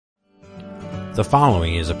The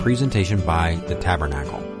following is a presentation by The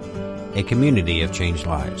Tabernacle, a community of changed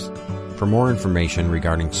lives. For more information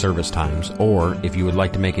regarding service times, or if you would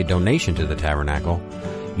like to make a donation to The Tabernacle,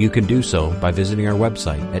 you can do so by visiting our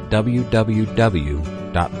website at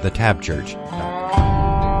www.thetabchurch.com.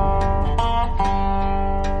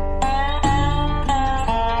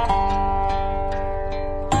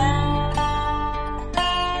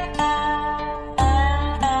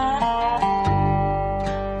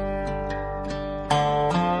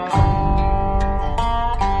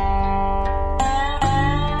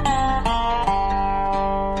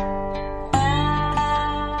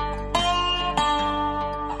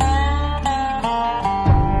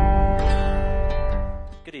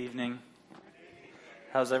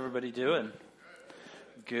 How's everybody doing?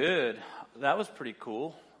 Good. That was pretty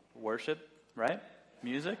cool. Worship, right?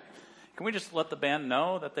 Music. Can we just let the band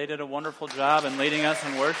know that they did a wonderful job in leading us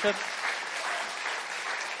in worship?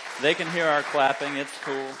 They can hear our clapping. It's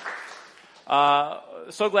cool.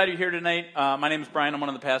 So glad you're here tonight. My name is Brian. I'm one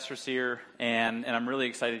of the pastors here, and I'm really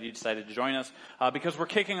excited you decided to join us because we're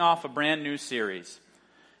kicking off a brand new series.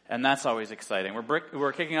 And that's always exciting.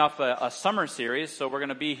 We're kicking off a summer series, so we're going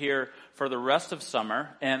to be here for the rest of summer.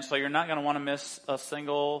 And so you're not going to want to miss a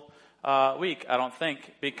single week, I don't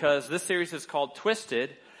think, because this series is called Twisted,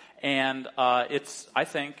 and it's, I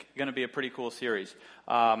think, going to be a pretty cool series.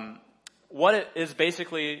 What it is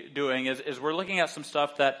basically doing is we're looking at some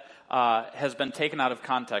stuff that has been taken out of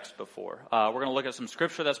context before. We're going to look at some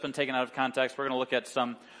scripture that's been taken out of context. We're going to look at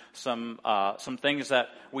some things that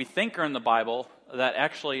we think are in the Bible that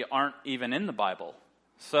actually aren't even in the Bible.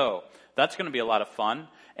 So that's going to be a lot of fun,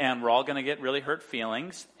 and we're all going to get really hurt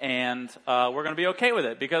feelings, and we're going to be okay with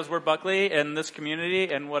it because we're Buckley in this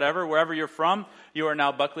community, and wherever you're from, you are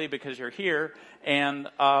now Buckley because you're here, and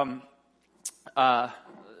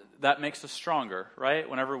that makes us stronger, right?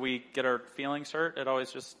 Whenever we get our feelings hurt,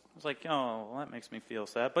 it's like, oh, well, that makes me feel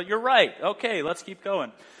sad. But you're right. Okay, let's keep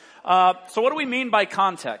going. So what do we mean by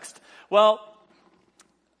context? Well,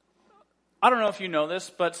 I don't know if you know this,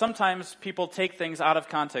 but sometimes people take things out of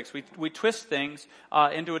context. We twist things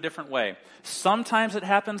into a different way. Sometimes it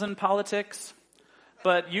happens in politics,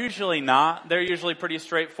 but usually not. They're usually pretty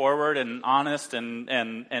straightforward and honest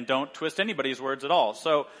and don't twist anybody's words at all.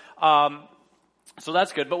 So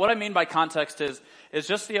that's good. But what I mean by context is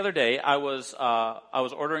just the other day I was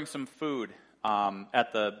ordering some food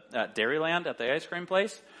at Dairyland at the ice cream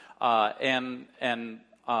place, and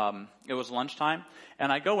it was lunchtime,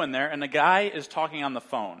 and I go in there, and the guy is talking on the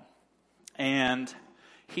phone, and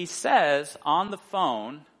he says on the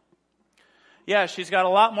phone, yeah, she's got a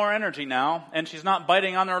lot more energy now, and she's not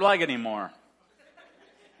biting on her leg anymore.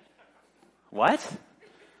 What?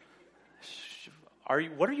 Are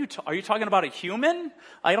you talking about a human?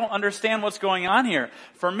 I don't understand what's going on here.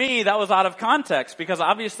 For me, that was out of context because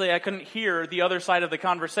obviously I couldn't hear the other side of the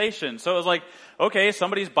conversation. So it was like, okay,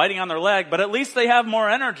 somebody's biting on their leg, but at least they have more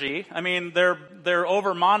energy. I mean, they're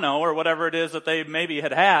over mono or whatever it is that they maybe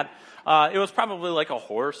had. It was probably like a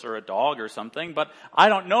horse or a dog or something, but I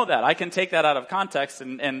don't know that. I can take that out of context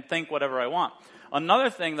and think whatever I want. Another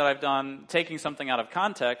thing that I've done, taking something out of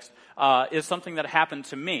context, is something that happened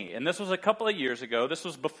to me. And this was a couple of years ago. This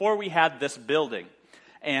was before we had this building.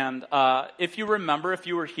 And if you remember, if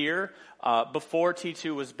you were here before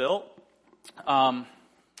T2 was built,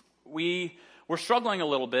 we were struggling a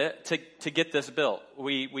little bit to get this built.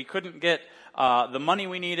 We couldn't get the money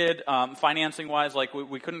we needed, financing-wise, like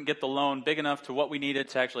we couldn't get the loan big enough to what we needed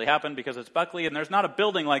to actually happen because it's Buckley, and there's not a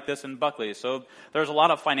building like this in Buckley. So there's a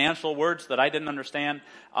lot of financial words that I didn't understand,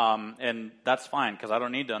 and that's fine because I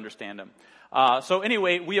don't need to understand them. So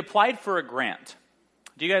anyway, we applied for a grant.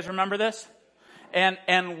 Do you guys remember this?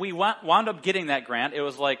 And we wound up getting that grant. It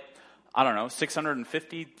was like, I don't know,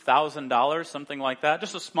 $650,000, something like that,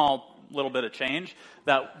 just a small little bit of change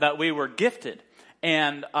that we were gifted.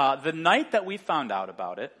 And the night that we found out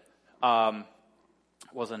about it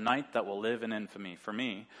was a night that will live in infamy for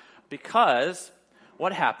me because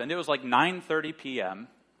what happened, it was like 9:30 p.m.,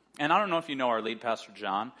 and I don't know if you know our lead pastor,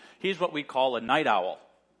 John. He's what we call a night owl.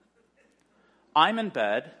 I'm in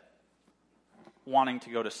bed wanting to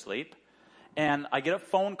go to sleep, and I get a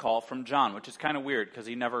phone call from John, which is kind of weird because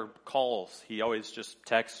he never calls. He always just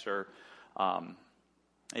texts or,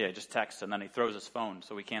 just texts, and then he throws his phone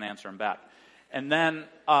so we can't answer him back. And then,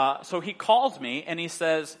 so he calls me, and he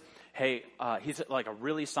says, hey, he's like a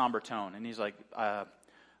really somber tone, and he's like, I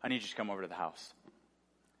need you to come over to the house.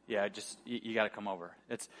 Yeah, you got to come over.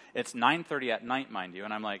 It's 9:30 at night, mind you,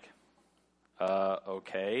 and I'm like,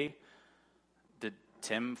 okay. Did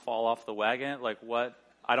Tim fall off the wagon? Like, what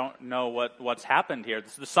I don't know what's happened here.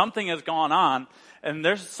 Something has gone on, and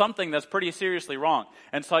there's something that's pretty seriously wrong.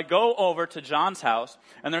 And so I go over to John's house,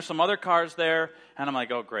 and there's some other cars there, and I'm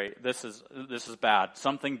like, oh great, this is bad.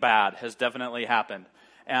 Something bad has definitely happened.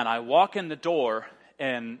 And I walk in the door,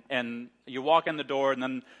 and you walk in the door, and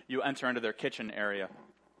then you enter into their kitchen area.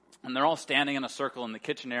 And they're all standing in a circle in the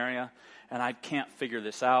kitchen area, and I can't figure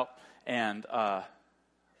this out. And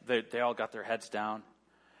they all got their heads down.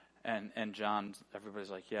 And John,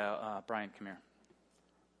 everybody's like, yeah, Brian, come here.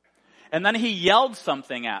 And then he yelled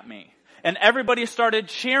something at me. And everybody started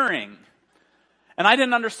cheering. And I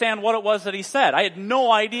didn't understand what it was that he said. I had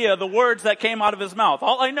no idea the words that came out of his mouth.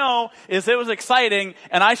 All I know is it was exciting,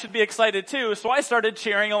 and I should be excited too, so I started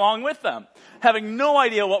cheering along with them, having no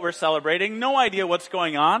idea what we're celebrating, no idea what's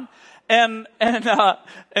going on. And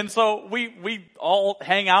so we all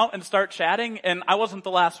hang out and start chatting, and I wasn't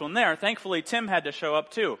the last one there. Thankfully, Tim had to show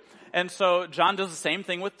up too. And so John does the same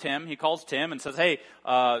thing with Tim. He calls Tim and says, hey,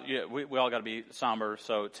 we all got to be somber,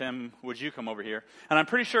 so Tim, would you come over here? And I'm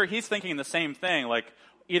pretty sure he's thinking the same thing, like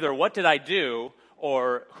either what did I do,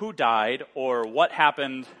 or who died, or what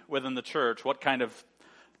happened within the church, what kind of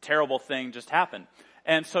terrible thing just happened.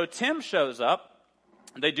 And so Tim shows up,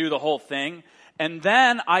 they do the whole thing, and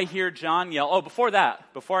then I hear John yell, before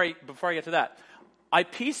I get to that, I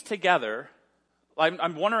pieced together,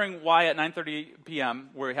 I'm wondering why at 9:30 p.m.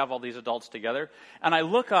 where we have all these adults together, and I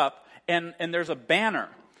look up, and there's a banner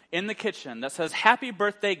in the kitchen that says, Happy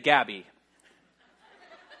Birthday, Gabby.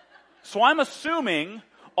 So I'm assuming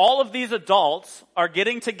all of these adults are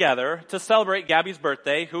getting together to celebrate Gabby's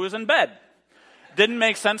birthday, who is in bed. Didn't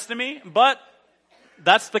make sense to me, but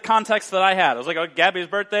that's the context that I had. I was like, Gabby's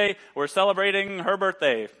birthday, we're celebrating her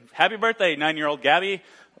birthday. Happy birthday, 9-year-old Gabby.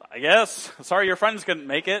 I guess. Sorry your friends couldn't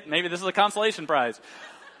make it. Maybe this is a consolation prize.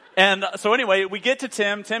 And so anyway, we get to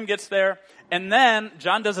Tim. Tim gets there. And then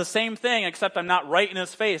John does the same thing, except I'm not right in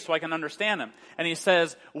his face so I can understand him. And he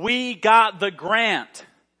says, we got the grant.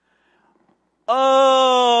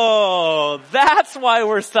 Oh, that's why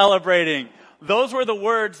we're celebrating. Those were the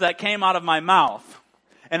words that came out of my mouth.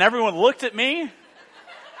 And everyone looked at me.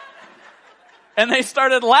 And they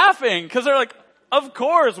started laughing because they're like, of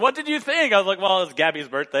course, what did you think? I was like, well, it's Gabby's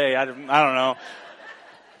birthday. I don't know.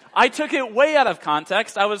 I took it way out of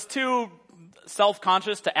context. I was too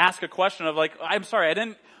self-conscious to ask a question of like, I'm sorry, I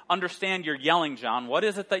didn't understand your yelling, John. What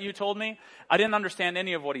is it that you told me? I didn't understand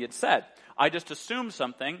any of what he had said. I just assumed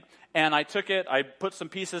something, and I took it, I put some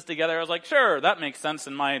pieces together. I was like, sure, that makes sense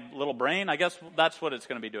in my little brain. I guess that's what it's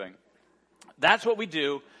going to be doing. That's what we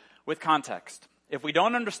do with context. If we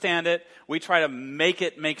don't understand it, we try to make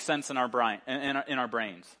it make sense in our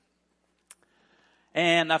brains.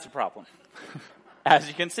 And that's a problem, as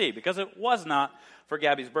you can see, because it was not for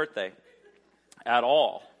Gabby's birthday at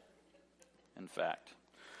all, in fact.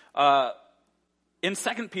 In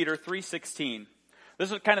 2 Peter 3:16,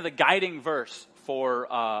 this is kind of the guiding verse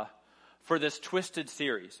for this twisted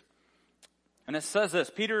series. And it says this,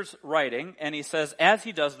 Peter's writing, and he says, as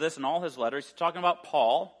he does this in all his letters, he's talking about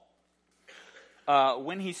Paul,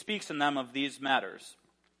 when he speaks in them of these matters,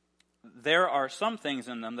 there are some things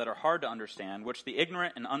in them that are hard to understand, which the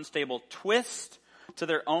ignorant and unstable twist to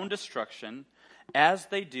their own destruction, as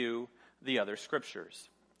they do the other scriptures.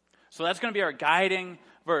 So that's going to be our guiding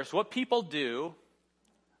verse. What people do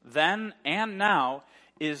then and now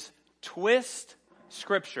is twist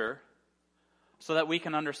Scripture so that we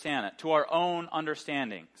can understand it, to our own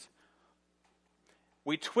understandings.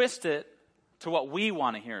 We twist it to what we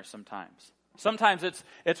want to hear sometimes. Sometimes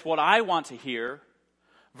it's what I want to hear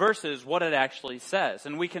versus what it actually says.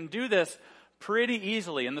 And we can do this pretty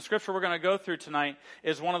easily. And the scripture we're going to go through tonight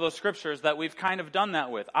is one of those scriptures that we've kind of done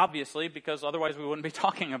that with, obviously, because otherwise we wouldn't be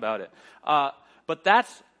talking about it. But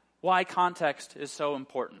that's why context is so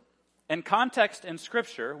important. In context in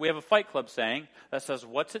Scripture, we have a Fight Club saying that says,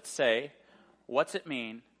 what's it say? What's it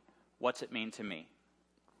mean? What's it mean to me?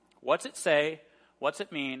 What's it say? What's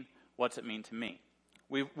it mean? What's it mean to me?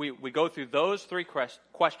 We go through those three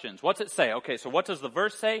questions. What's it say? Okay, so what does the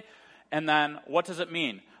verse say? And then what does it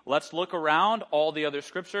mean? Let's look around all the other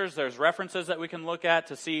scriptures. There's references that we can look at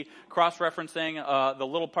to see cross-referencing the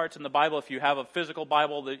little parts in the Bible. If you have a physical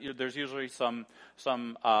Bible, there's usually some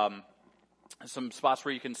spots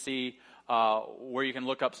where you can see where you can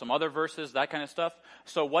look up some other verses, that kind of stuff.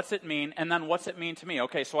 So what's it mean? And then what's it mean to me?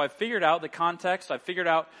 Okay, so I've figured out the context. I've figured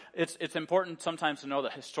out it's important sometimes to know the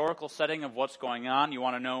historical setting of what's going on. You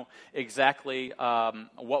want to know exactly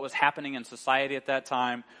what was happening in society at that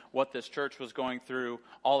time, what this church was going through,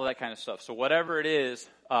 all of that kind of stuff. So whatever it is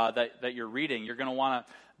that you're reading, you're going to want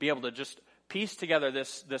to be able to just piece together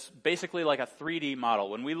this basically like a 3D model.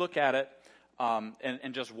 When we look at it,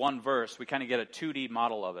 in just one verse, we kind of get a 2D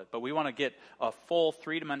model of it. But we want to get a full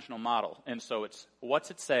 3-dimensional model. And so it's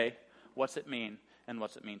what's it say, what's it mean, and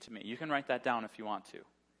what's it mean to me. You can write that down if you want to.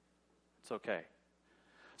 It's okay.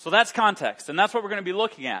 So that's context, and that's what we're going to be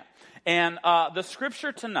looking at. And the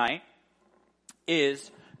scripture tonight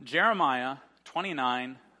is Jeremiah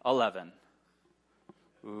 29:11.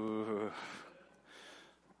 Ooh.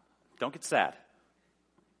 Don't get sad.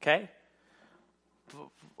 Okay?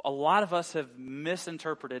 A lot of us have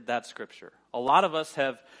misinterpreted that scripture. A lot of us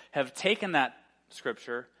have taken that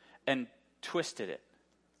scripture and twisted it.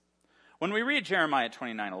 When we read Jeremiah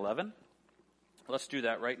 29:11, let's do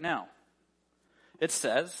that right now. It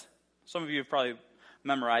says, some of you have probably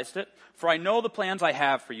memorized it, "For I know the plans I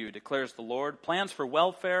have for you, declares the Lord, plans for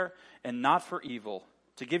welfare and not for evil,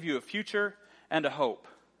 to give you a future and a hope."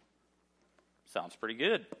 Sounds pretty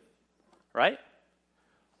good, right?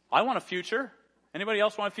 I want a future. Anybody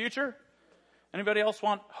else want a future? Anybody else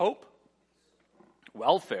want hope?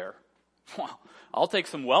 Welfare. Well, I'll take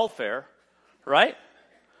some welfare, right?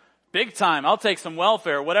 Big time. I'll take some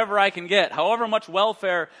welfare, whatever I can get. However much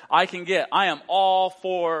welfare I can get, I am all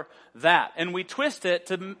for that. And we twist it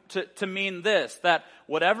to mean this, that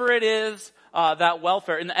whatever it is, that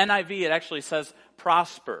welfare, in the NIV it actually says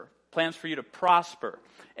prosper, plans for you to prosper.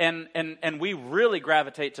 And we really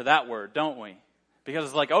gravitate to that word, don't we? Because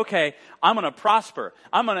it's like, okay, I'm going to prosper.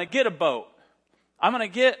 I'm going to get a boat. I'm going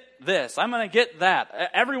to get this. I'm going to get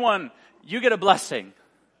that. Everyone, you get a blessing.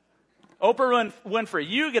 Oprah Winfrey,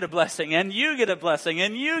 you get a blessing, and you get a blessing,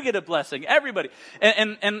 and you get a blessing. Everybody.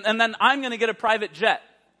 And then I'm going to get a private jet.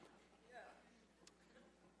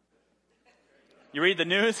 You read the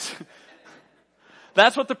news?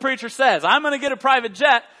 That's what the preacher says. I'm going to get a private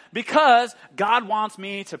jet because God wants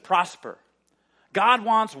me to prosper. God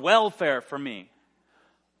wants welfare for me.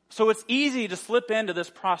 So it's easy to slip into this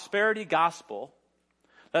prosperity gospel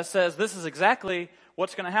that says this is exactly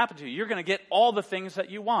what's going to happen to you. You're going to get all the things that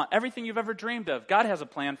you want. Everything you've ever dreamed of. God has a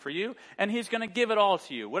plan for you, and He's going to give it all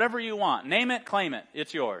to you. Whatever you want. Name it, claim it.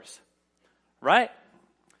 It's yours. Right?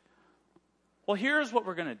 Well, here's what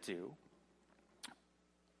we're going to do.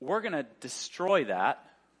 We're going to destroy that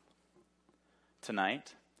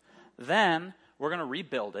tonight. Then we're going to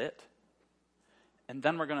rebuild it. And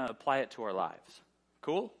then we're going to apply it to our lives.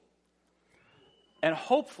 Cool? And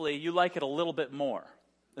hopefully you like it a little bit more.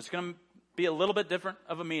 It's going to be a little bit different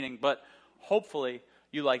of a meaning, but hopefully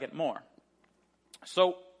you like it more.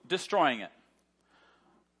 So, destroying it.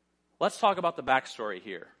 Let's talk about the backstory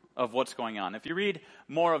here of what's going on. If you read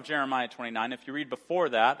more of Jeremiah 29, if you read before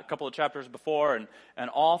that, a couple of chapters before and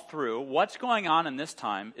all through, what's going on in this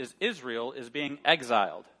time is Israel is being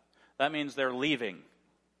exiled. That means they're leaving.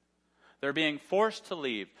 They're being forced to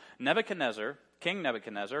leave. Nebuchadnezzar, King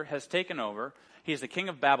Nebuchadnezzar, has taken over. He's the king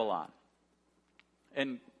of Babylon.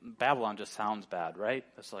 And Babylon just sounds bad, right?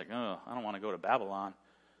 It's like, oh, I don't want to go to Babylon.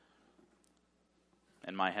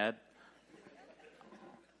 In my head.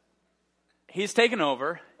 He's taken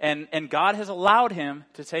over, and God has allowed him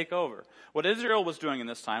to take over. What Israel was doing in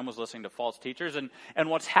this time was listening to false teachers, and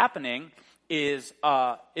what's happening is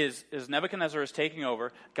Nebuchadnezzar is taking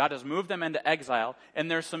over. God has moved them into exile,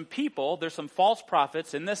 and there's some false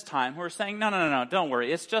prophets in this time who are saying, no, don't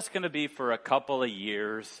worry. It's just going to be for a couple of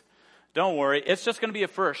years. Don't worry. It's just going to be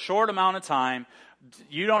for a short amount of time.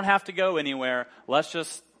 You don't have to go anywhere. Let's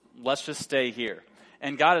just stay here.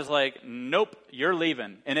 And God is like, nope, you're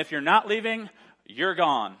leaving. And if you're not leaving, you're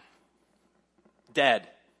gone. Dead.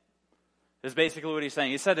 Is basically what he's saying.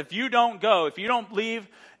 He said, if you don't leave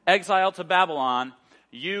exile to Babylon,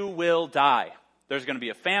 you will die. There's going to be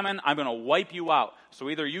a famine. I'm going to wipe you out. So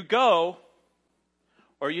either you go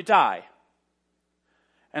or you die.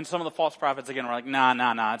 And some of the false prophets again were like,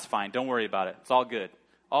 nah, it's fine. Don't worry about it. It's all good.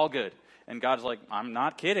 All good. And God's like, I'm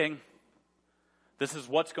not kidding. This is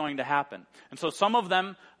what's going to happen. And so some of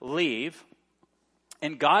them leave,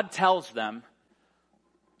 and God tells them,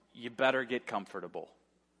 you better get comfortable.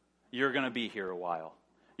 You're going to be here a while.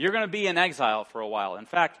 You're going to be in exile for a while. In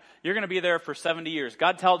fact, you're going to be there for 70 years.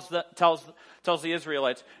 God tells the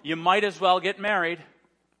Israelites, you might as well get married.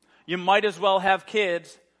 You might as well have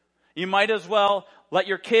kids. You might as well let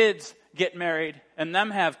your kids get married and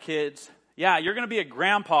them have kids. Yeah, you're going to be a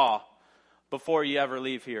grandpa before you ever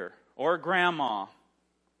leave here. Or grandma.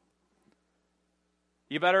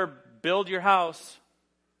 You better build your house.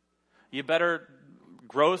 You better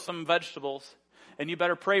grow some vegetables. And you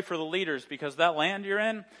better pray for the leaders, because that land you're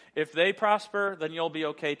in, if they prosper, then you'll be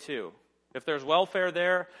okay too. If there's welfare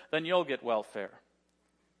there, then you'll get welfare.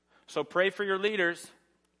 So pray for your leaders.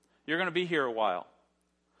 You're going to be here a while.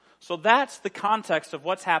 So that's the context of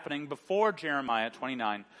what's happening before Jeremiah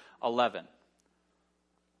 29:11.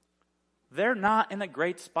 they're not in a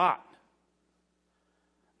great spot.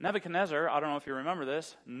 Nebuchadnezzar, I don't know if you remember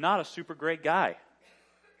this, not a super great guy.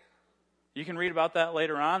 You can read about that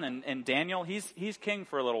later on, and Daniel, he's king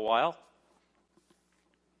for a little while.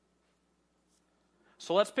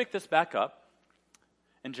 So let's pick this back up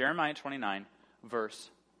in Jeremiah 29, verse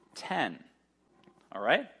 10. All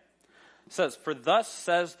right? It says, "For thus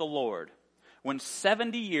says the Lord, when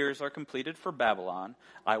 70 years are completed for Babylon,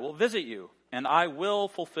 I will visit you, and I will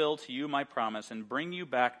fulfill to you my promise and bring you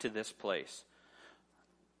back to this place.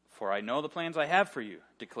 For I know the plans I have for you,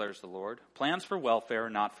 declares the Lord, plans for welfare,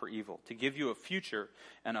 not for evil, to give you a future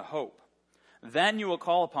and a hope. Then you will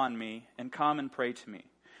call upon me and come and pray to me,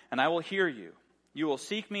 and I will hear you. You will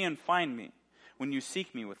seek me and find me when you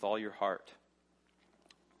seek me with all your heart."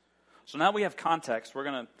 So now we have context. We're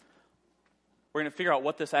going to figure out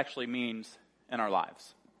what this actually means in our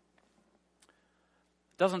lives.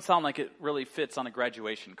 It doesn't sound like it really fits on a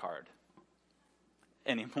graduation card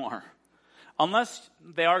anymore. Unless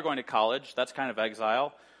they are going to college, that's kind of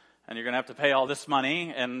exile, and you're going to have to pay all this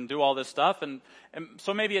money and do all this stuff, and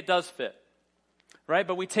so maybe it does fit, right?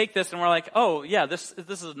 But we take this and we're like, oh yeah, this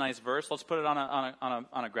is a nice verse. Let's put it on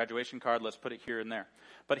a graduation card. Let's put it here and there.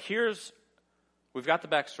 But we've got the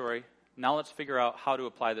backstory. Now let's figure out how to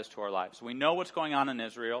apply this to our lives. We know what's going on in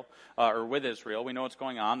Israel, or with Israel. We know what's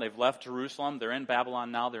going on. They've left Jerusalem. They're in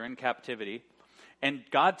Babylon now. They're in captivity, and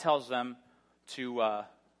God tells them to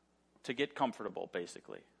get comfortable,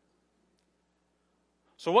 basically.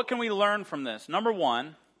 So what can we learn from this? Number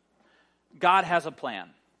one, God has a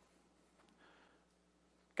plan.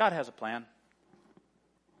 God has a plan.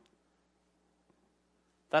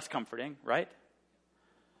 That's comforting, right?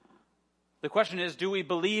 The question is, do we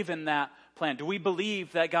believe in that plan? Do we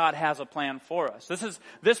believe that God has a plan for us?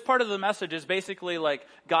 This part of the message is basically like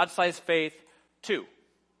God-sized faith 2.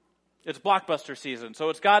 It's blockbuster season, so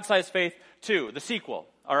it's God-sized faith 2, the sequel.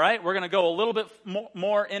 All right? We're going to go a little bit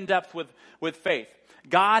more in-depth with faith.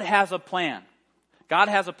 God has a plan. God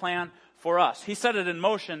has a plan for us. He set it in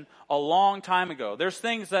motion a long time ago. There's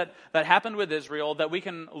things that happened with Israel that we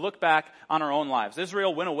can look back on our own lives.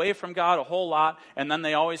 Israel went away from God a whole lot, and then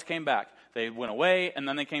they always came back. They went away, and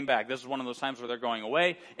then they came back. This is one of those times where they're going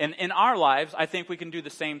away. And in our lives, I think we can do the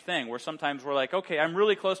same thing, where sometimes we're like, okay, I'm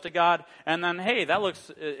really close to God, and then, hey, that looks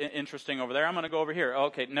interesting over there. I'm going to go over here.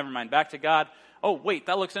 Okay, never mind. Back to God. Oh, wait,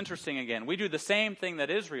 that looks interesting again. We do the same thing that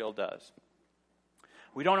Israel does.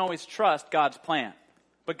 We don't always trust God's plan.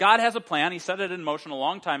 But God has a plan. He set it in motion a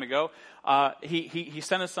long time ago. He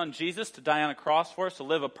sent his son Jesus to die on a cross for us, to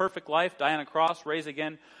live a perfect life, die on a cross, raise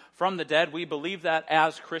again from the dead. We believe that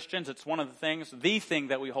as Christians. It's one of the thing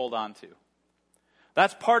that we hold on to.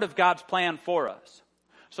 That's part of God's plan for us.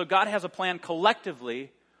 So God has a plan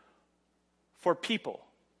collectively for people.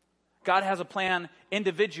 God has a plan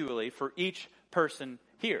individually for each person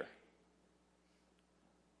here,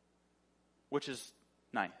 which is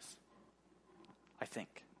nice, I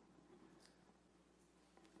think.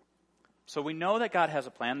 So we know that God has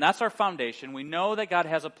a plan. That's our foundation. We know that God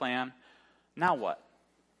has a plan. Now what?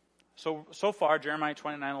 So far, Jeremiah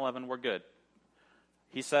 29:11, we're good.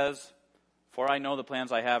 He says, "For I know the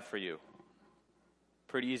plans I have for you."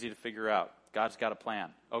 Pretty easy to figure out. God's got a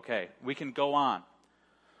plan. Okay, we can go on.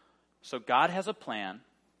 So God has a plan.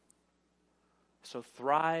 So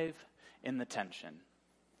thrive in the tension.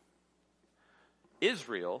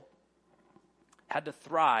 Israel had to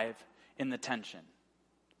thrive in the tension.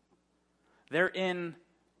 They're in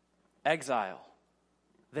exile.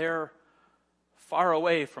 They're far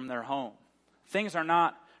away from their home. Things are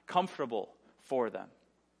not comfortable for them.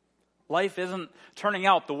 Life isn't turning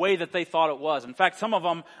out the way that they thought it was. In fact, some of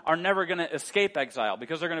them are never going to escape exile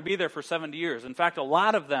because they're going to be there for 70 years. In fact, a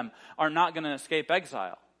lot of them are not going to escape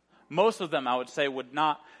exile. Most of them, I would say, would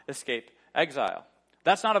not escape exile.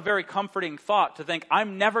 That's not a very comforting thought, to think,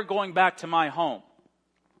 I'm never going back to my home.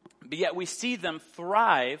 But yet we see them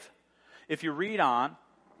thrive. If you read on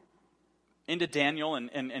into Daniel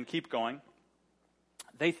and keep going,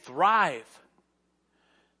 they thrive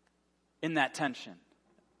in that tension.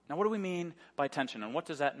 Now, what do we mean by tension, and what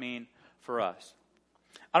does that mean for us?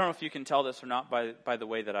 I don't know if you can tell this or not by the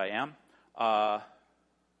way that I am.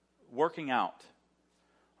 Working out.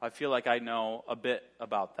 I feel like I know a bit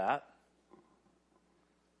about that.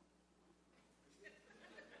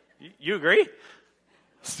 You agree?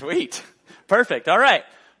 Sweet. Perfect. All right.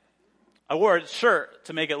 I wore a shirt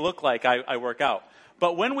to make it look like I work out.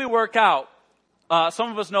 But when we work out,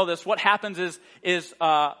 some of us know this. What happens is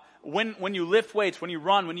when you lift weights, when you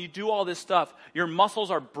run, when you do all this stuff, your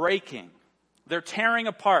muscles are breaking. They're tearing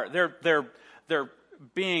apart. They're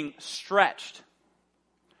being stretched.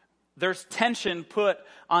 there's tension put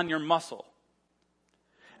on your muscle.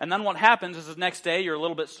 And then what happens is the next day you're a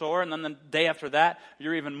little bit sore, and then the day after that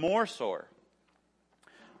you're even more sore.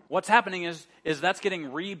 What's happening is that's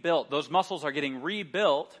getting rebuilt. Those muscles are getting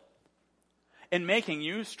rebuilt and making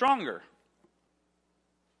you stronger.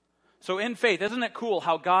 So in faith, isn't it cool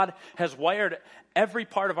how God has wired every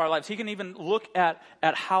part of our lives? He can even look at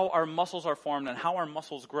how our muscles are formed and how our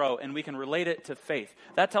muscles grow, and we can relate it to faith.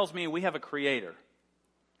 That tells me we have a creator.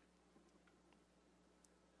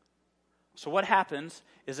 So what happens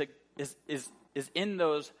is in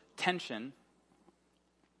those tension,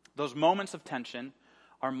 those moments of tension,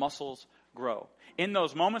 our muscles grow. In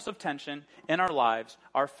those moments of tension in our lives,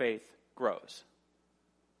 our faith grows.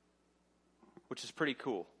 Which is pretty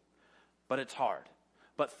cool. But it's hard.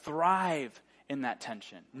 But thrive in that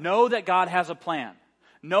tension. Know that God has a plan.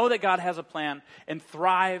 Know that God has a plan and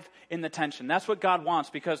thrive in the tension. That's what God wants,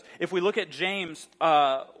 because if we look at James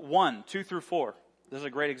 1, 2 through 4, this is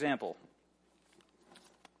a great example.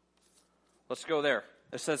 Let's go there.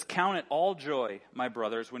 It says, "Count it all joy, my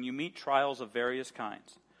brothers, when you meet trials of various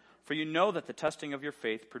kinds. For you know that the testing of your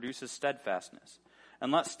faith produces steadfastness.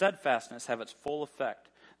 And let steadfastness have its full effect,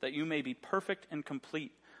 that you may be perfect and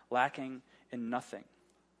complete, lacking in nothing."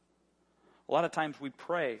 A lot of times we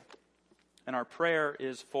pray, and our prayer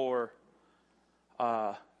is for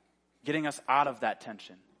getting us out of that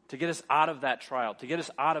tension, to get us out of that trial, to get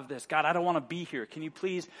us out of this. God, I don't want to be here. Can you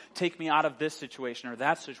please take me out of this situation or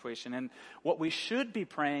that situation? And what we should be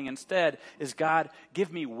praying instead is, God,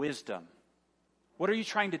 give me wisdom. What are you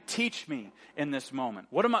trying to teach me in this moment?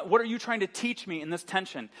 What are you trying to teach me in this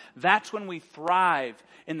tension? That's when we thrive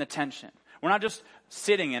in the tension. We're not just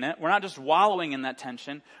sitting in it. We're not just wallowing in that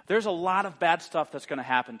tension. There's a lot of bad stuff that's going to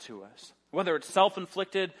happen to us. Whether it's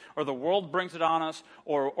self-inflicted or the world brings it on us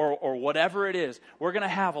or whatever it is, we're going to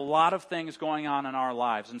have a lot of things going on in our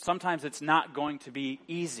lives. And sometimes it's not going to be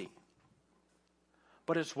easy.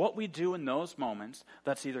 But it's what we do in those moments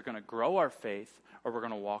that's either going to grow our faith or we're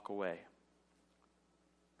going to walk away.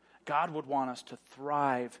 God would want us to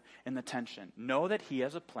thrive in the tension. Know that He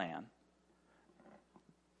has a plan.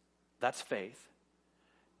 That's faith.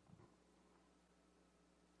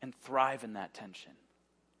 And thrive in that tension.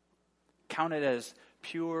 Count it as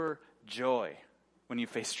pure joy when you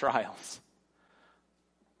face trials.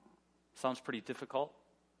 Sounds pretty difficult.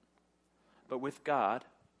 But with God,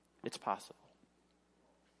 it's possible.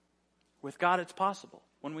 With God, it's possible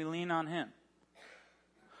when we lean on Him.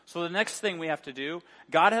 So the next thing we have to do,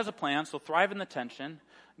 God has a plan, so thrive in the tension.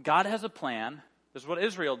 God has a plan. This is what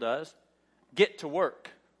Israel does. Get to work.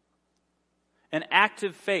 An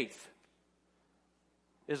active faith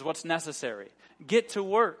is what's necessary. Get to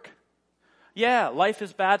work. Yeah, life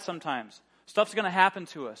is bad sometimes. Stuff's going to happen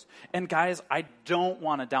to us. And guys, I don't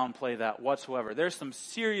want to downplay that whatsoever. There's some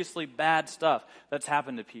seriously bad stuff that's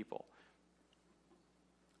happened to people.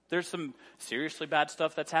 There's some seriously bad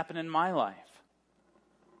stuff that's happened in my life.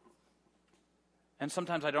 And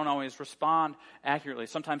sometimes I don't always respond accurately.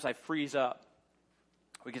 Sometimes I freeze up.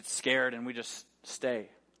 We get scared and we just stay.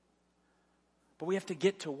 But we have to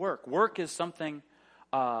get to work. Work is something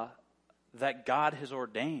that God has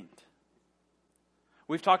ordained.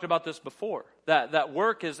 We've talked about this before. That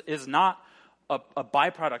work is not a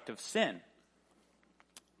byproduct of sin.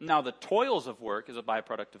 Now, the toils of work is a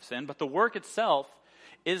byproduct of sin, but the work itself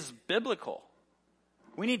is biblical.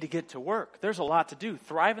 We need to get to work. There's a lot to do.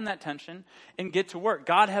 Thrive in that tension and get to work.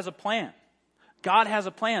 God has a plan. God has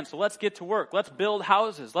a plan, so let's get to work. Let's build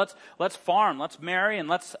houses. Let's farm. Let's marry, and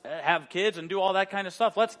let's have kids and do all that kind of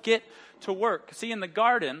stuff. Let's get to work. See, in the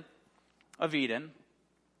Garden of Eden,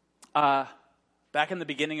 back in the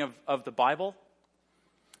beginning of the Bible,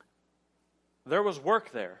 there was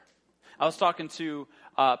work there. I was talking to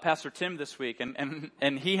Pastor Tim this week,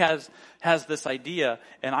 and he has this idea,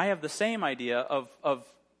 and I have the same idea of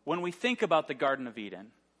when we think about the Garden of Eden.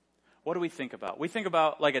 What do we think about? We think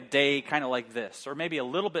about like a day kind of like this, or maybe a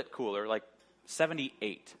little bit cooler, like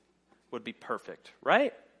 78 would be perfect,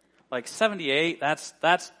 right? Like 78,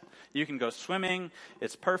 that's you can go swimming,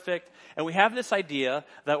 it's perfect. And we have this idea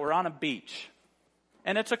that we're on a beach,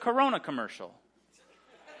 and it's a Corona commercial.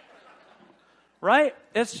 Right?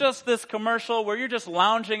 It's just this commercial where you're just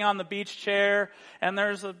lounging on the beach chair, and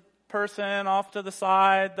there's a person off to the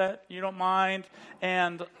side that you don't mind,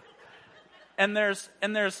 and there's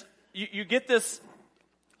you get this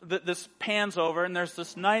pans over, and there's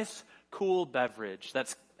this nice cool beverage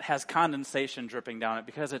that has condensation dripping down it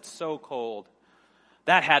because it's so cold.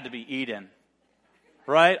 That had to be Eden,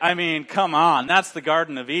 right? I mean, come on, that's the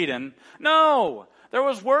Garden of Eden. No, there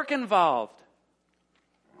was work involved.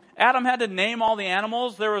 Adam had to name all the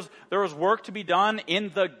animals. There was work to be done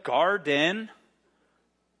in the garden.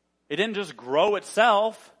 It didn't just grow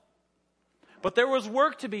itself, but there was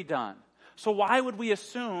work to be done. So why would we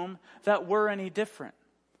assume that we're any different?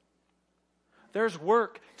 There's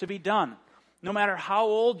work to be done. No matter how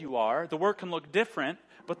old you are, the work can look different,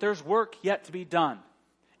 but there's work yet to be done.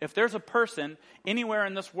 If there's a person anywhere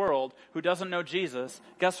in this world who doesn't know Jesus,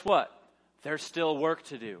 guess what? There's still work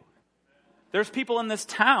to do. There's people in this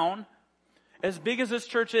town, as big as this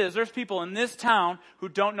church is, there's people in this town who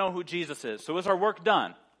don't know who Jesus is. So is our work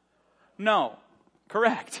done? No.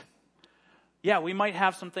 Correct. Yeah, we might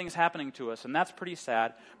have some things happening to us, and that's pretty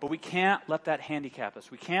sad, but we can't let that handicap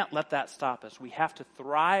us. We can't let that stop us. We have to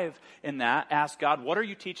thrive in that, ask God, what are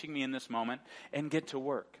you teaching me in this moment, and get to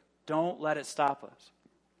work. Don't let it stop us.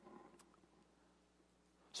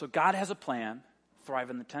 So God has a plan, thrive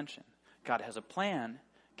in the tension. God has a plan,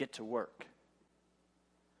 get to work.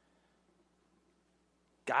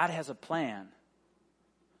 God has a plan,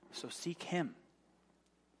 so seek Him.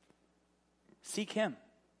 Seek Him.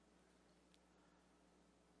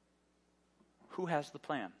 Who has the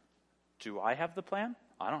plan? Do I have the plan?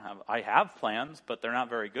 I have plans, but they're not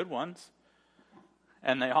very good ones.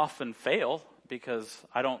 And they often fail because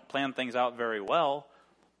I don't plan things out very well.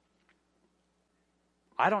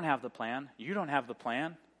 I don't have the plan. You don't have the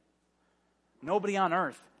plan. Nobody on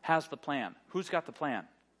earth has the plan. Who's got the plan?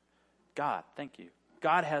 God, thank you.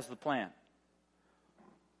 God has the plan.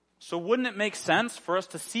 So wouldn't it make sense for us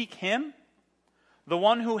to seek Him? The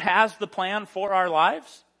one who has the plan for our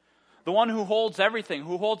lives? The one who holds everything,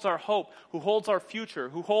 who holds our hope, who holds our future,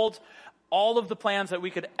 who holds all of the plans that we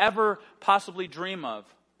could ever possibly dream of,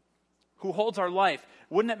 who holds our life.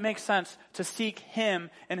 Wouldn't it make sense to seek Him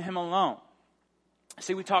and Him alone?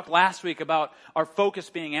 See, we talked last week about our focus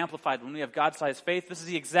being amplified when we have God-sized faith. This is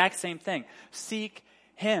the exact same thing. Seek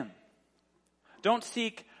Him. Don't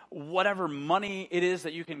seek whatever money it is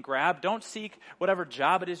that you can grab. Don't seek whatever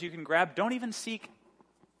job it is you can grab. Don't even seek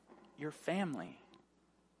your family.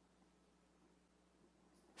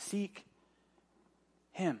 Seek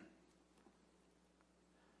Him.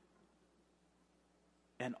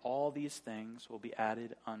 And all these things will be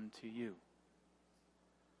added unto you.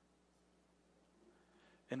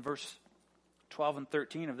 In verse 12 and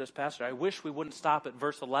 13 of this passage, I wish we wouldn't stop at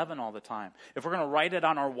verse 11 all the time. If we're going to write it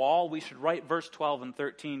on our wall, we should write verse 12 and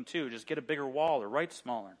 13 too. Just get a bigger wall or write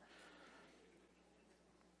smaller.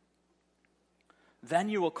 Then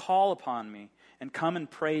you will call upon me and come and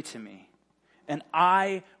pray to me, and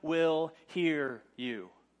I will hear you.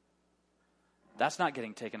 That's not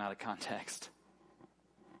getting taken out of context.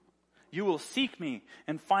 You will seek me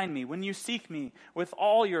and find me when you seek me with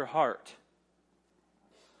all your heart.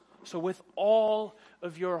 So with all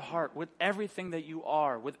of your heart, with everything that you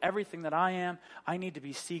are, with everything that I am, I need to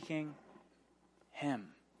be seeking Him.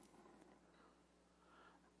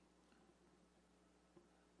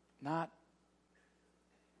 Not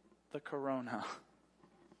the Corona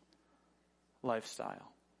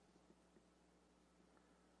lifestyle.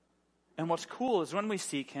 And what's cool is when we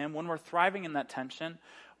seek Him, when we're thriving in that tension,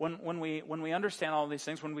 when we understand all these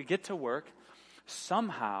things, when we get to work,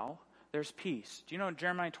 somehow there's peace. Do you know in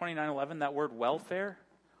Jeremiah 29:11 that word welfare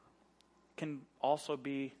can also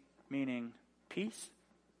be meaning peace?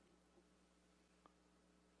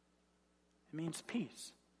 It means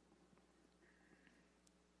peace.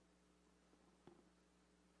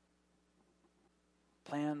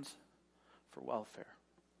 Plans for welfare,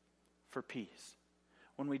 for peace.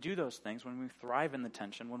 When we do those things, when we thrive in the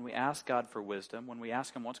tension, when we ask God for wisdom, when we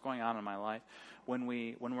ask Him what's going on in my life, when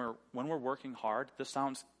we're working hard, this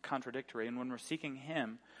sounds contradictory, and when we're seeking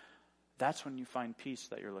Him, that's when you find peace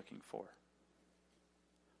that you're looking for.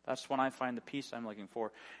 That's when I find the peace I'm looking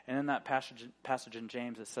for. And in that passage in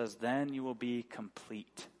James, it says, then you will be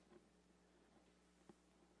complete.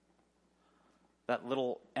 That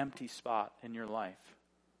little empty spot in your life,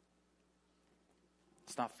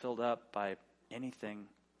 it's not filled up by anything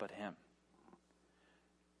but Him.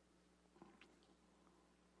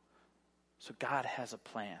 So God has a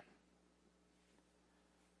plan.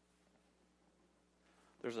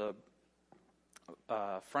 There's a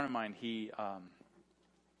friend of mine, he's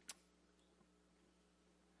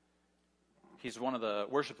one of the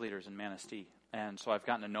worship leaders in Manistee. And so I've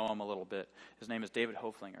gotten to know him a little bit. His name is David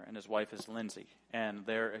Hoflinger, and his wife is Lindsay. And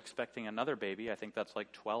they're expecting another baby. I think that's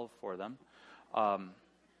like 12 for them. I'm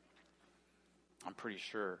pretty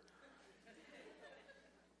sure.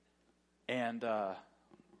 And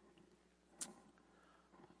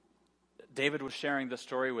David was sharing this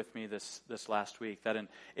story with me this last week, that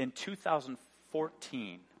in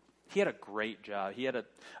 2014, he had a great job. He had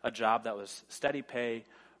a job that was steady pay,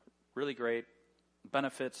 really great,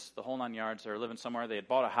 benefits, the whole 9 yards. They were living somewhere. They had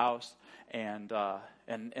bought a house, and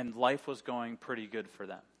life was going pretty good for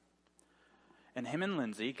them. And him and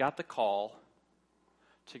Lindsay got the call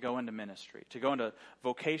to go into ministry, to go into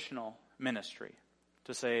vocational ministry,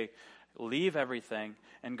 to say, leave everything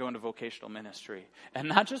and go into vocational ministry. And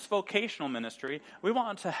not just vocational ministry.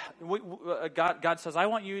 God says, I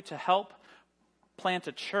want you to help plant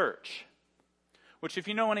a church. Which, if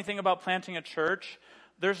you know anything about planting a church,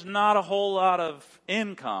 there's not a whole lot of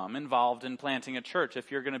income involved in planting a church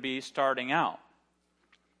if you're going to be starting out.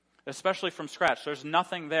 Especially from scratch. There's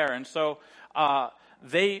nothing there. And so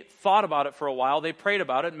they thought about it for a while. They prayed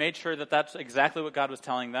about it, made sure that that's exactly what God was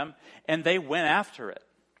telling them, and they went after it.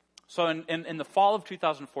 So in the fall of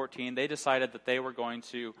 2014, they decided that they were going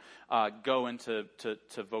to go into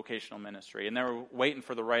vocational ministry, and they were waiting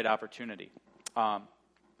for the right opportunity.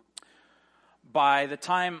 By the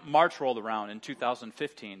time March rolled around in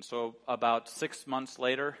 2015, so about 6 months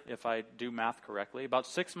later, if I do math correctly, about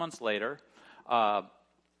 6 months later,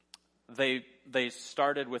 they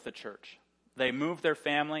started with a church. They moved their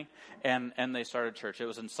family, and they started a church. It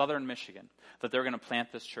was in southern Michigan that they were going to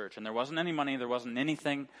plant this church, and there wasn't any money, there wasn't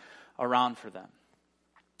anything around for them.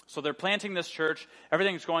 So they're planting this church.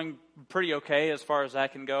 Everything's going pretty okay as far as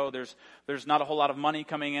that can go. There's not a whole lot of money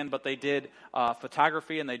coming in, but they did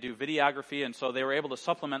photography and they do videography, and so they were able to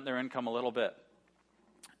supplement their income a little bit.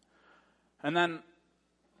 And then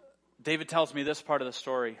David tells me this part of the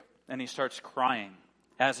story, and he starts crying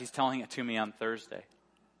as he's telling it to me on Thursday.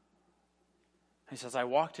 He says, I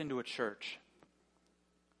walked into a church,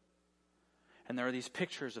 and there are these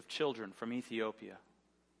pictures of children from Ethiopia.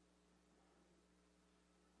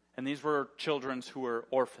 And these were children who were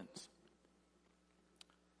orphans.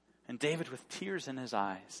 And David, with tears in his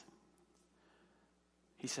eyes,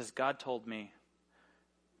 he says, God told me.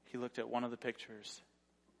 He looked at one of the pictures,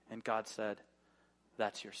 and God said,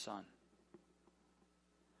 that's your son.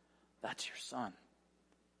 That's your son.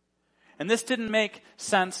 And this didn't make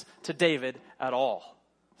sense to David at all.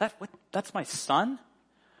 That's my son?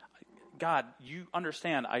 God, you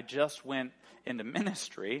understand, I just went into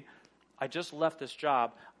ministry. I just left this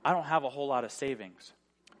job. I don't have a whole lot of savings.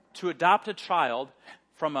 To adopt a child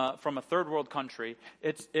from a third world country,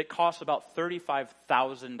 it costs about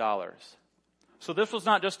 $35,000. So this was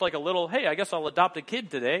not just like a little, hey, I guess I'll adopt a kid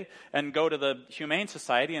today and go to the Humane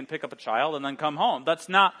Society and pick up a child and then come home. That's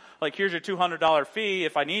not like, here's your $200 fee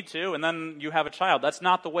if I need to, and then you have a child. That's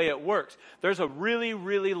not the way it works. There's a really,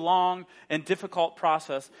 really long and difficult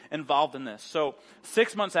process involved in this. So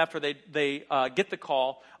 6 months after they get the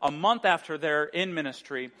call, a month after they're in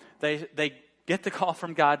ministry, they get the call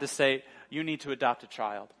from God to say, you need to adopt a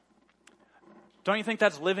child. Don't you think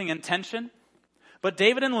that's living in tension? But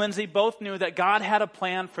David and Lindsay both knew that God had a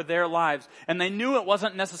plan for their lives, and they knew it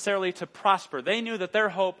wasn't necessarily to prosper. They knew that their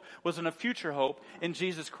hope was in a future hope in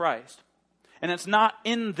Jesus Christ. And it's not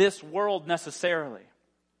in this world necessarily.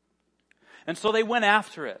 And so they went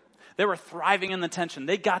after it. They were thriving in the tension.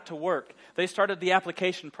 They got to work. They started the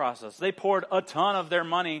application process. They poured a ton of their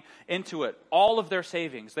money into it, all of their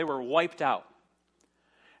savings. They were wiped out.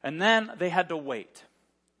 And then they had to wait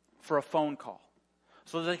for a phone call,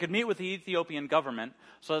 so that they could meet with the Ethiopian government,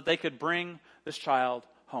 so that they could bring this child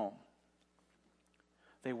home.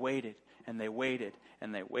 They waited, and they waited,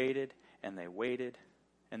 and they waited, and they waited,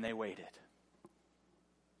 and they waited.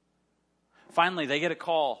 Finally, they get a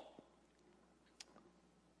call.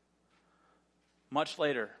 Much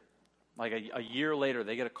later, like a year later,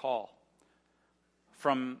 they get a call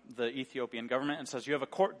from the Ethiopian government and says, you have a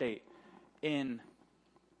court date in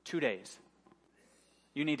 2 days.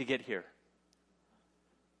 You need to get here.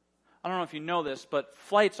 I don't know if you know this, but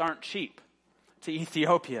flights aren't cheap to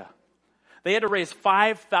Ethiopia. They had to raise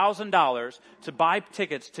 $5,000 to buy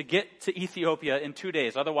tickets to get to Ethiopia in 2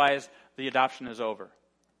 days. Otherwise, the adoption is over.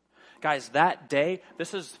 Guys, that day,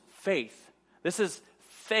 this is faith. This is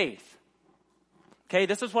faith. Okay,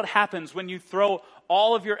 this is what happens when you throw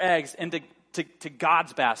all of your eggs into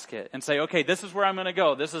God's basket and say, okay, this is where I'm going to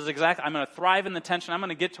go. This is exactly, I'm going to thrive in the tension. I'm going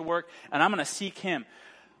to get to work, and I'm going to seek Him.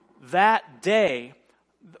 That day,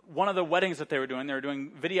 one of the weddings that they were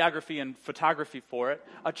doing videography and photography for it.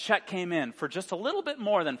 A check came in for just a little bit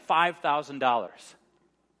more than $5,000. Is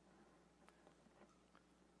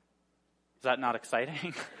that not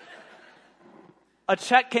exciting? A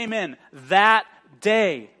check came in that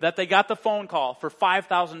day that they got the phone call for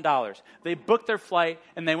 $5,000. They booked their flight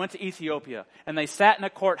and they went to Ethiopia, and they sat in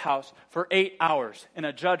a courthouse for 8 hours, and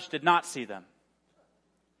a judge did not see them.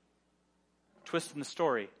 Twist in the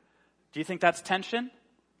story. Do you think that's tension?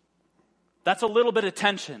 That's a little bit of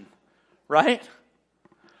tension, right?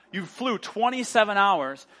 You flew 27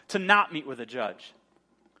 hours to not meet with a judge.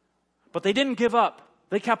 But they didn't give up.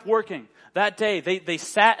 They kept working. That day, they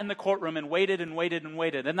sat in the courtroom and waited and waited and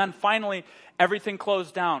waited. And then finally, everything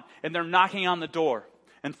closed down, and they're knocking on the door.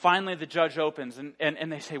 And finally, the judge opens, and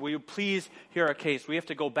they say, will you please hear our case? We have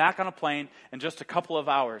to go back on a plane in just a couple of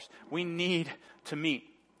hours. We need to meet.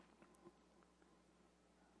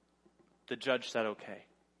 The judge said, okay.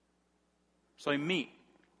 So they meet.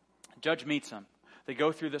 The judge meets them. They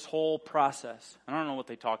go through this whole process. I don't know what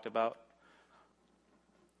they talked about.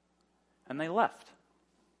 And they left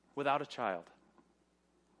without a child.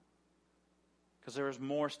 Because there was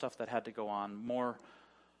more stuff that had to go on, more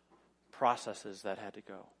processes that had to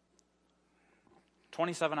go.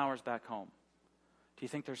 27 hours back home. Do you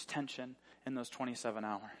think there's tension in those 27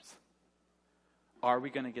 hours? Are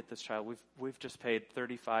we going to get this child? We've just paid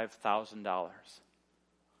 $35,000.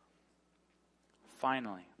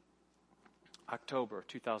 Finally, October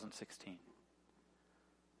 2016,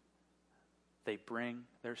 they bring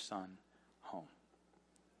their son home.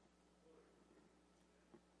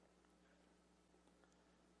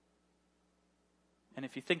 And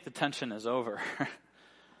if you think the tension is over,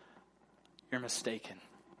 you're mistaken.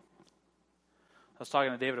 I was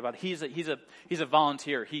talking to David about he's a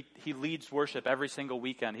volunteer. He leads worship every single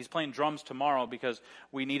weekend. He's playing drums tomorrow because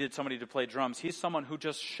we needed somebody to play drums. He's someone who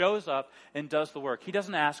just shows up and does the work. He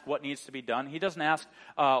doesn't ask what needs to be done. He doesn't ask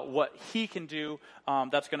what he can do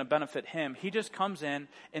that's going to benefit him. He just comes in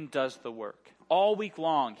and does the work. All week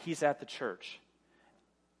long, he's at the church.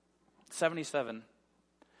 77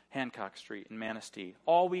 Hancock Street in Manistee.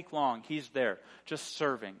 All week long, he's there just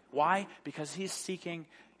serving. Why? Because he's seeking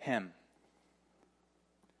him.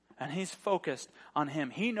 And he's focused on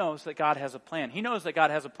him. He knows that God has a plan. He knows that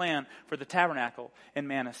God has a plan for the tabernacle in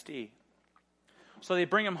Manistee. So they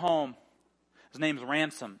bring him home. His name's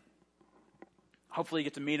Ransom. Hopefully you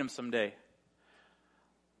get to meet him someday.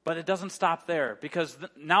 But it doesn't stop there, because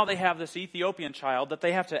now they have this Ethiopian child that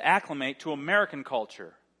they have to acclimate to American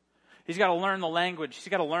culture. He's got to learn the language. He's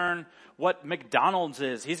got to learn what McDonald's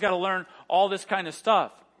is. He's got to learn all this kind of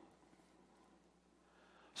stuff.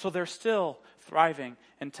 So they're still thriving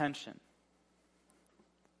in tension.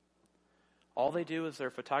 All they do is their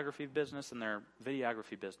photography business and their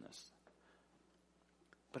videography business.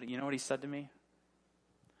 But you know what he said to me?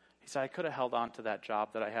 He said, I could have held on to that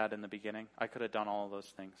job that I had in the beginning. I could have done all of those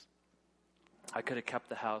things. I could have kept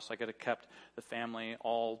the house. I could have kept the family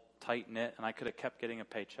all tight-knit, and I could have kept getting a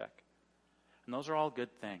paycheck. And those are all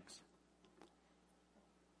good things.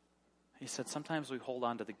 He said, sometimes we hold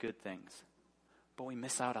on to the good things, but we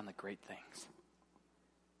miss out on the great things.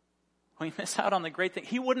 We miss out on the great thing.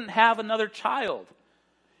 He wouldn't have another child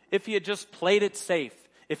if he had just played it safe,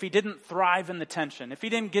 if he didn't thrive in the tension, if he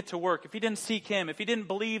didn't get to work, if he didn't seek him, if he didn't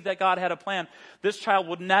believe that God had a plan. This child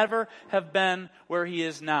would never have been where he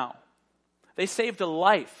is now. They saved a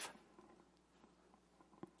life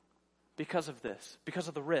because of this, because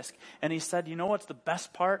of the risk. And he said, you know what's the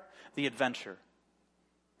best part? The adventure.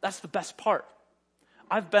 That's the best part.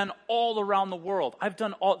 I've been all around the world.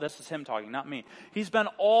 This is him talking, not me. He's been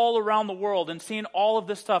all around the world and seen all of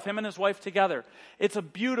this stuff, him and his wife together. It's a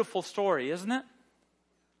beautiful story, isn't it?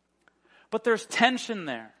 But there's tension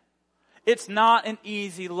there. It's not an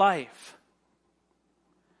easy life.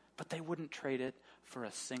 But they wouldn't trade it for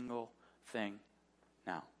a single thing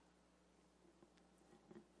now.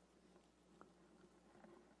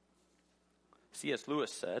 C.S.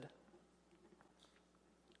 Lewis said,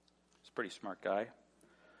 he's a pretty smart guy,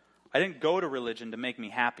 I didn't go to religion to make me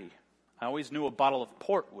happy. I always knew a bottle of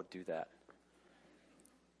port would do that.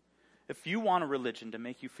 If you want a religion to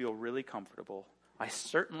make you feel really comfortable, I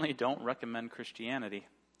certainly don't recommend Christianity.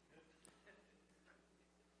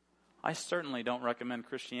 I certainly don't recommend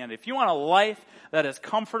Christianity. If you want a life that is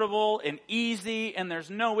comfortable and easy and there's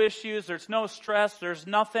no issues, there's no stress, there's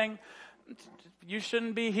nothing, you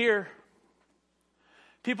shouldn't be here.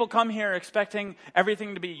 People come here expecting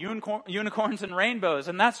everything to be unicorns and rainbows,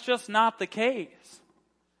 and that's just not the case.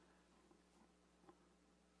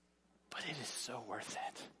 But it is so worth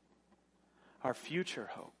it. Our future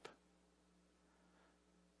hope.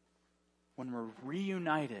 When we're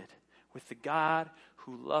reunited with the God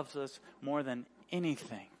who loves us more than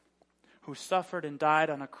anything, who suffered and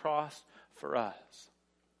died on a cross for us.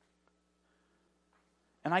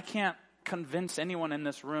 And I can't convince anyone in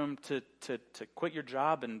this room to quit your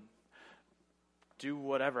job and do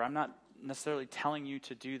whatever. I'm not necessarily telling you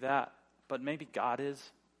to do that, but maybe God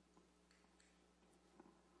is.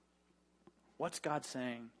 What's God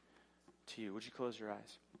saying to you? Would you close your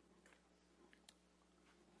eyes?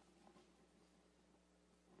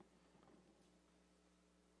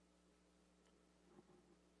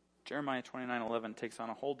 Jeremiah 29:11 takes on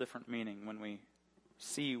a whole different meaning when we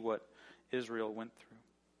see what Israel went through.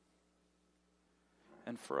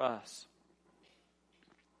 And for us,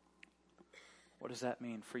 what does that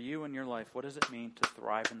mean? For you in your life, what does it mean to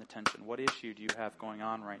thrive in the tension? What issue do you have going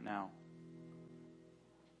on right now?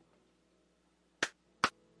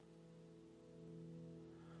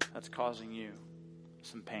 That's causing you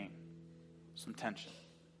some pain, some tension.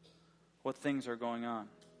 What things are going on?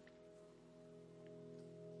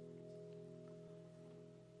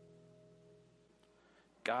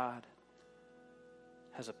 God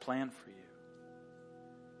has a plan for you.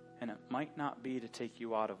 And it might not be to take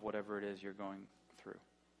you out of whatever it is you're going through.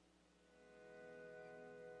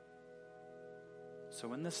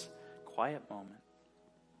 So in this quiet moment,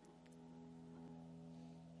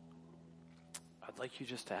 I'd like you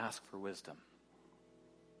just to ask for wisdom.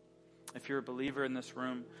 If you're a believer in this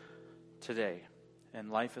room today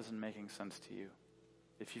and life isn't making sense to you,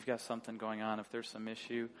 if you've got something going on, if there's some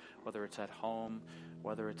issue, whether it's at home,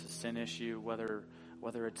 whether it's a sin issue, whether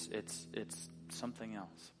it's something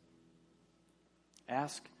else,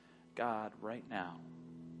 ask God right now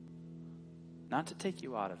not to take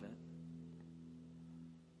you out of it,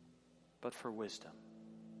 but for wisdom.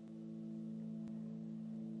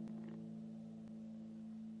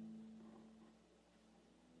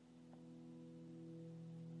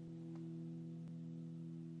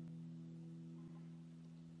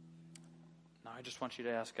 Now I just want you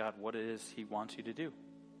to ask God what it is He wants you to do.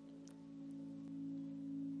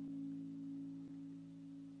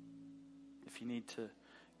 If you need to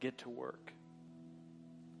get to work,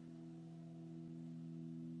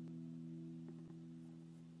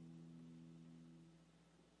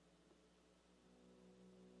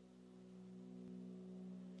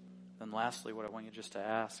 then lastly, what I want you just to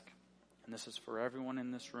ask, and this is for everyone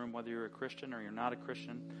in this room, whether you're a Christian or you're not a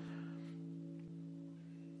Christian,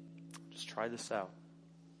 just try this out.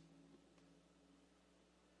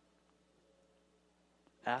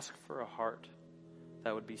 Ask for a heart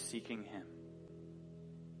that would be seeking Him,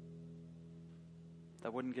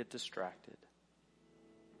 that wouldn't get distracted.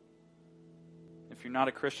 If you're not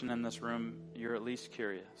a Christian in this room, you're at least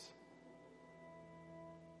curious.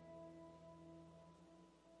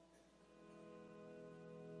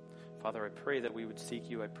 Father, I pray that we would seek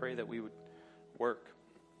You. I pray that we would work.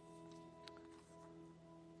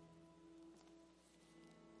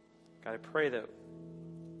 God, I pray that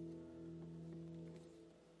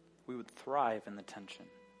we would thrive in the tension.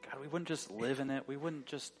 God, we wouldn't just live in it. We wouldn't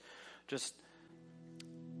just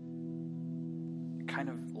kind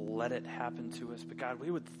of let it happen to us. But God, we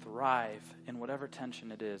would thrive in whatever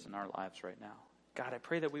tension it is in our lives right now. God, I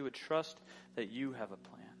pray that we would trust that You have a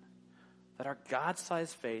plan. That our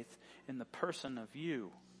God-sized faith in the person of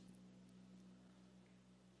You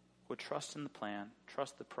would trust in the plan,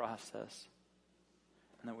 trust the process,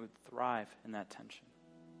 and that we would thrive in that tension.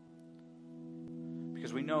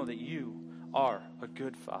 Because we know that You are a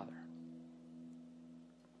good Father.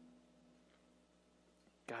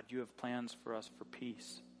 God, You have plans for us for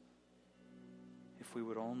peace if we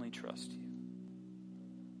would only trust You.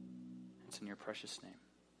 It's in Your precious name.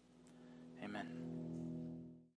 Amen.